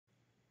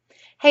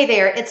Hey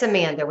there, it's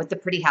Amanda with the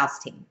Pretty House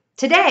team.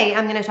 Today,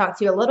 I'm going to talk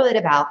to you a little bit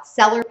about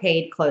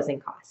seller-paid closing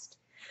cost.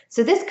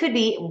 So this could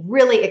be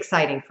really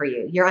exciting for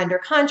you. You're under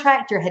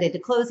contract, you're headed to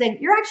closing,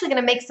 you're actually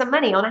going to make some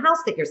money on a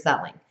house that you're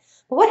selling.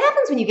 But what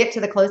happens when you get to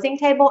the closing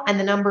table and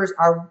the numbers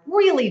are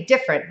really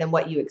different than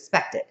what you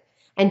expected,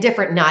 and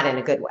different not in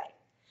a good way?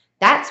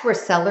 That's where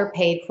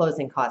seller-paid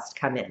closing costs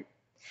come in.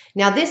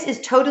 Now, this is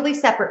totally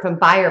separate from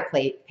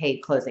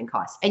buyer-paid closing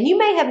costs, and you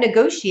may have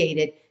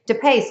negotiated to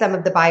pay some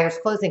of the buyer's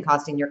closing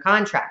costs in your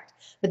contract,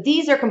 but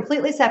these are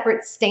completely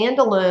separate,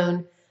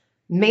 standalone,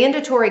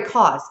 mandatory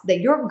costs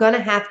that you're going to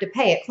have to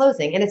pay at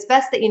closing, and it's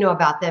best that you know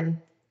about them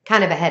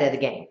kind of ahead of the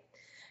game.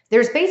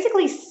 There's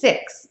basically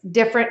 6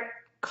 different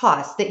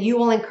costs that you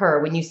will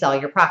incur when you sell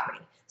your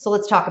property, so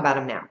let's talk about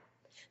them now.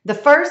 The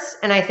first,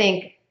 and I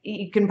think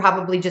you can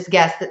probably just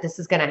guess that this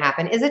is going to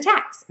happen, is a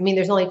tax. I mean,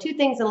 there's only 2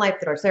 things in life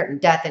that are certain: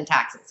 death and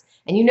taxes.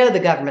 And you know the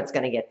government's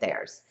going to get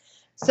theirs.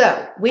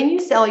 So when you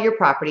sell your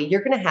property,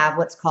 you're going to have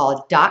what's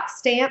called dock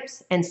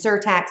stamps and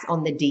surtax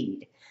on the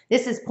deed.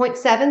 This is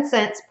 0.7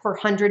 cents per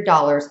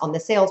 $100 on the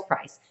sales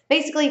price.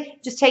 Basically,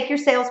 just take your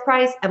sales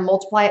price and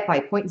multiply it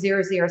by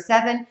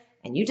 0.007,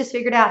 and you just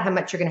figured out how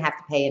much you're going to have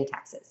to pay in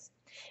taxes.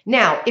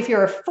 Now, if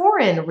you're a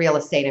foreign real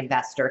estate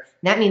investor,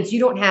 that means you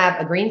don't have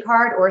a green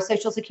card or a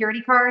social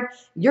security card,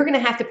 you're going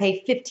to have to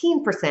pay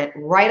 15%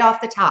 right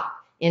off the top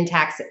in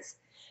taxes.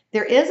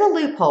 There is a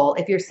loophole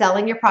if you're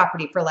selling your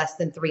property for less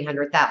than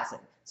 $300,000.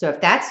 So if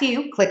that's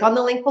you, click on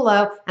the link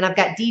below, and I've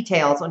got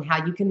details on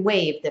how you can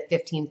waive the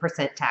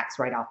 15% tax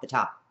right off the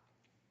top.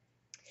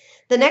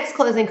 The next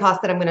closing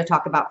cost that I'm going to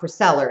talk about for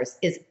sellers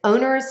is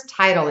owner's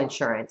title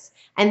insurance.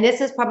 And this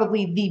is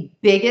probably the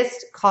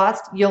biggest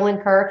cost you'll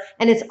incur,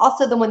 and it's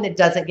also the one that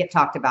doesn't get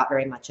talked about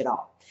very much at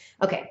all.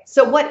 Okay,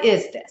 so what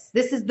is this?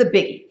 This is the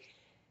biggie.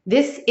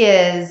 This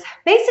is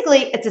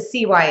basically, it's a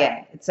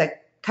CYA. It's a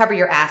cover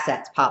your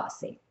assets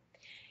policy.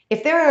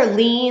 If there are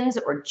liens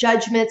or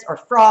judgments or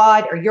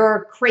fraud, or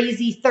your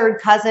crazy third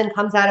cousin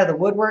comes out of the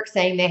woodwork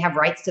saying they have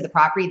rights to the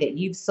property that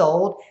you've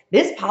sold,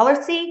 this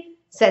policy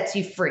sets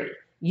you free.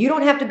 You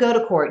don't have to go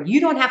to court. You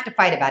don't have to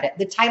fight about it.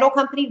 The title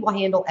company will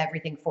handle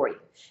everything for you.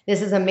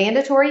 This is a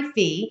mandatory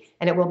fee,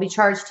 and it will be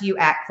charged to you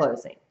at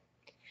closing.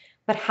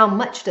 But how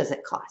much does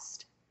it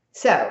cost?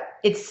 So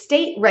it's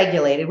state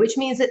regulated, which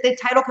means that the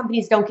title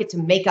companies don't get to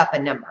make up a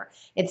number.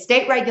 It's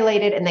state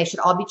regulated, and they should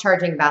all be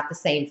charging about the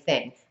same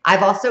thing.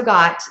 I've also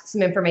got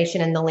some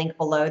information in the link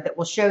below that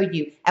will show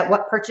you at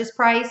what purchase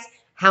price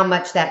how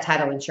much that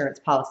title insurance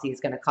policy is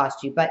going to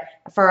cost you. But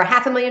for a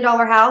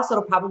 $500,000 house,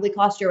 it'll probably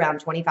cost you around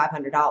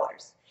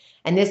 $2,500.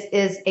 And this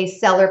is a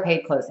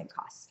seller-paid closing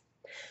cost.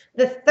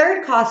 The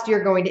third cost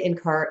you're going to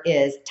incur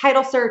is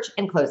title search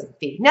and closing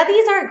fee. Now,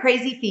 these aren't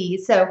crazy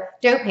fees, so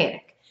don't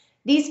panic.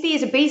 These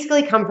fees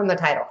basically come from the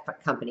title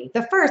company.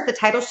 The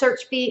title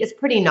search fee is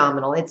pretty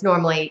nominal. It's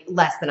normally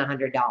less than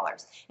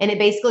 $100. And it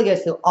basically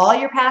goes through all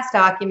your past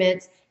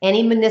documents,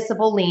 any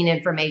municipal lien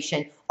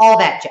information, all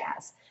that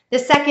jazz. The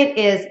second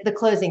is the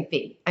closing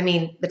fee. I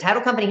mean, the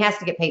title company has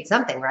to get paid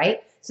something,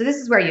 right? So this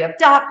is where you have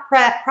doc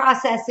prep,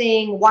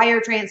 processing,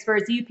 wire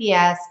transfers,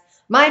 UPS.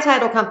 My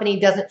title company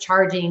doesn't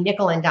charge any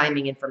nickel and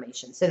diming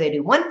information. So they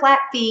do one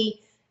flat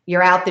fee,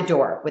 you're out the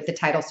door with the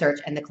title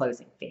search and the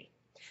closing fee.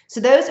 So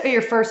those are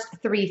your first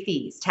 3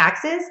 fees: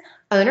 taxes,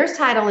 owner's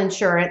title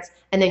insurance,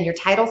 and then your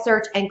title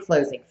search and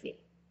closing fee.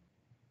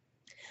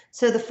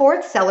 So the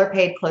fourth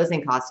seller-paid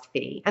closing cost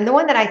fee, and the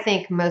one that I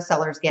think most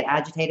sellers get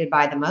agitated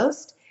by the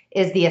most,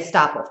 is the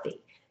estoppel fee.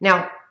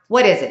 Now,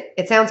 what is it?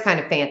 It sounds kind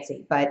of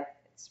fancy, but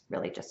it's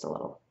really just a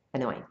little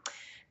annoying.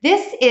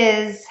 This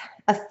is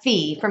a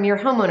fee from your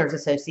homeowners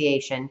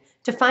association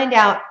to find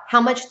out how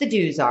much the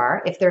dues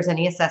are, if there's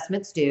any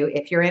assessments due,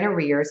 if you're in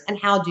arrears, and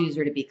how dues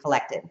are to be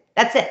collected.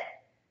 That's it.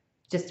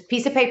 Just a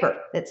piece of paper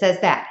that says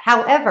that.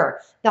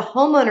 However, the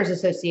homeowners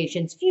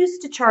associations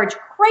used to charge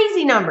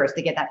crazy numbers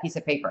to get that piece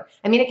of paper.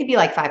 I mean, it could be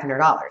like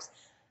 $500.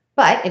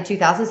 But in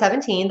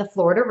 2017, the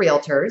Florida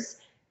realtors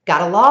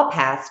got a law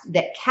passed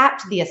that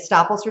capped the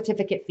estoppel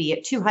certificate fee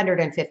at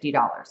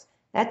 $250.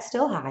 That's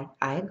still high,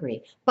 I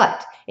agree.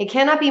 But it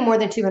cannot be more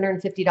than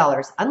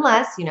 $250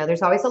 unless,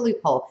 there's always a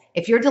loophole.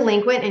 If you're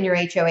delinquent in your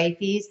HOA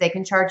fees, they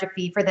can charge a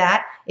fee for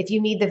that. If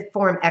you need the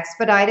form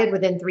expedited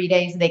within 3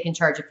 days, they can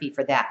charge a fee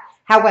for that.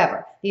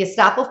 However, the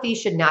estoppel fee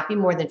should not be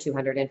more than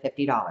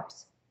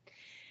 $250.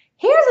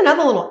 Here's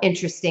another little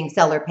interesting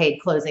seller-paid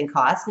closing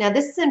cost. Now,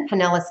 this is in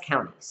Pinellas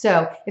County.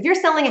 So if you're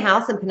selling a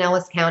house in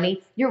Pinellas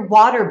County, your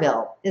water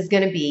bill is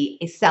going to be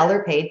a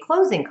seller-paid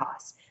closing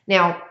cost.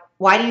 Now,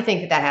 why do you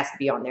think that has to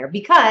be on there?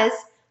 Because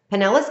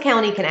Pinellas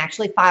County can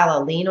actually file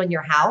a lien on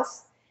your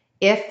house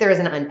if there is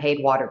an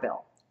unpaid water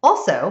bill.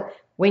 Also,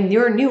 when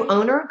your new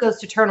owner goes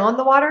to turn on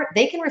the water,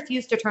 they can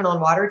refuse to turn on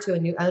water to a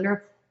new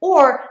owner,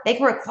 or they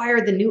can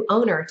require the new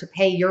owner to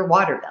pay your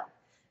water bill.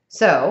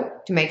 So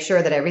to make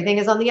sure that everything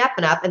is on the up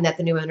and up and that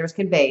the new owners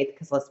can bathe,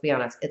 because let's be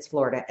honest, it's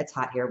Florida, it's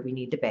hot here, we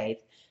need to bathe,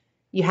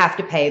 you have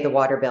to pay the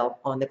water bill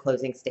on the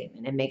closing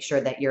statement and make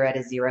sure that you're at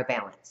a zero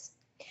balance.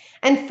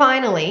 And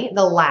finally,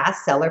 the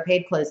last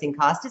seller-paid closing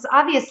cost is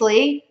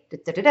obviously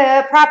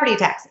property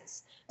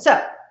taxes. So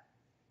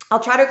I'll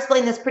try to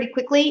explain this pretty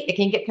quickly. It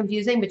can get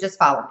confusing, but just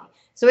follow me.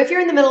 So if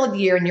you're in the middle of the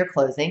year and you're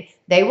closing,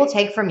 they will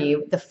take from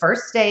you the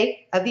first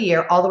day of the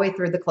year all the way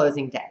through the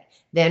closing day.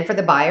 Then for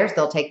the buyers,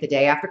 they'll take the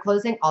day after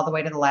closing all the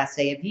way to the last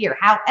day of the year.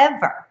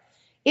 However,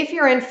 if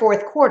you're in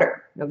fourth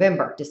quarter,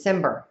 November,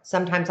 December,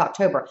 sometimes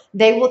October,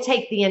 they will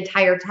take the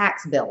entire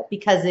tax bill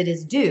because it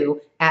is due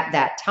at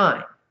that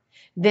time.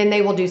 Then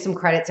they will do some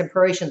credits and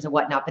prorations and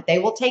whatnot, but they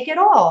will take it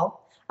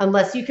all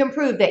unless you can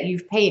prove that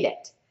you've paid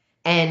it.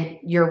 And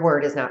your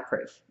word is not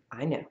proof.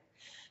 I know.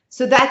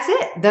 So that's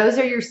it. Those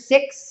are your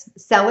 6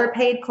 seller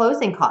paid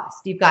closing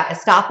costs. You've got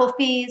estoppel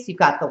fees, you've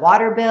got the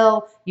water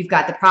bill, you've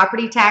got the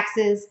property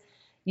taxes,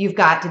 you've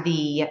got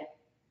the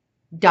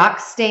doc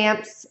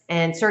stamps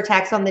and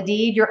surtax on the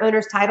deed, your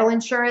owner's title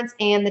insurance,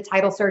 and the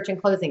title search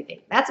and closing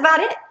fee. That's about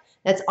it.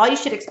 That's all you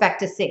should expect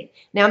to see.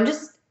 Now, I'm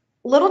just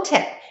little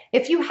tip.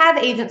 If you have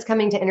agents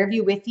coming to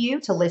interview with you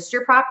to list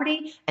your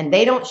property and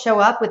they don't show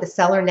up with a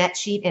seller net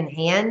sheet in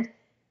hand,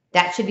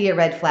 that should be a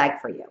red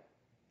flag for you.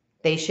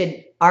 They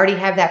should already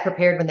have that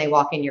prepared when they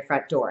walk in your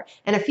front door.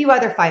 And a few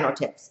other final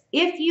tips.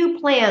 If you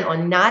plan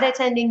on not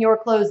attending your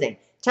closing,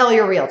 tell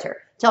your realtor.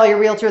 Tell your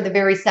realtor the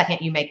very second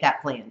you make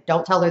that plan.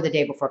 Don't tell her the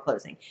day before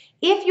closing.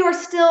 If you're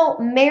still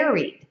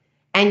married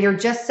and you're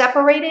just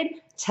separated,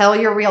 tell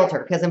your realtor,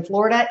 because in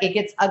Florida, it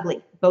gets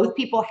ugly. Both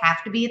people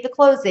have to be at the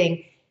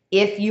closing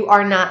if you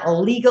are not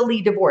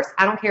legally divorced.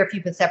 I don't care if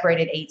you've been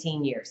separated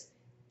 18 years.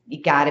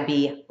 You got to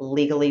be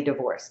legally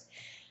divorced.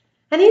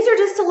 And these are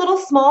just a little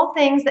small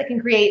things that can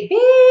create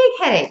big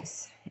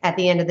headaches at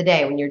the end of the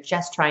day when you're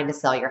just trying to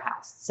sell your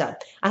house. So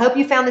I hope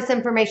you found this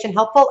information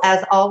helpful.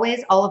 As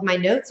always, all of my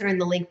notes are in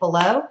the link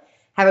below.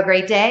 Have a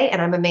great day,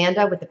 and I'm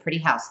Amanda with the Pretty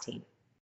House Team.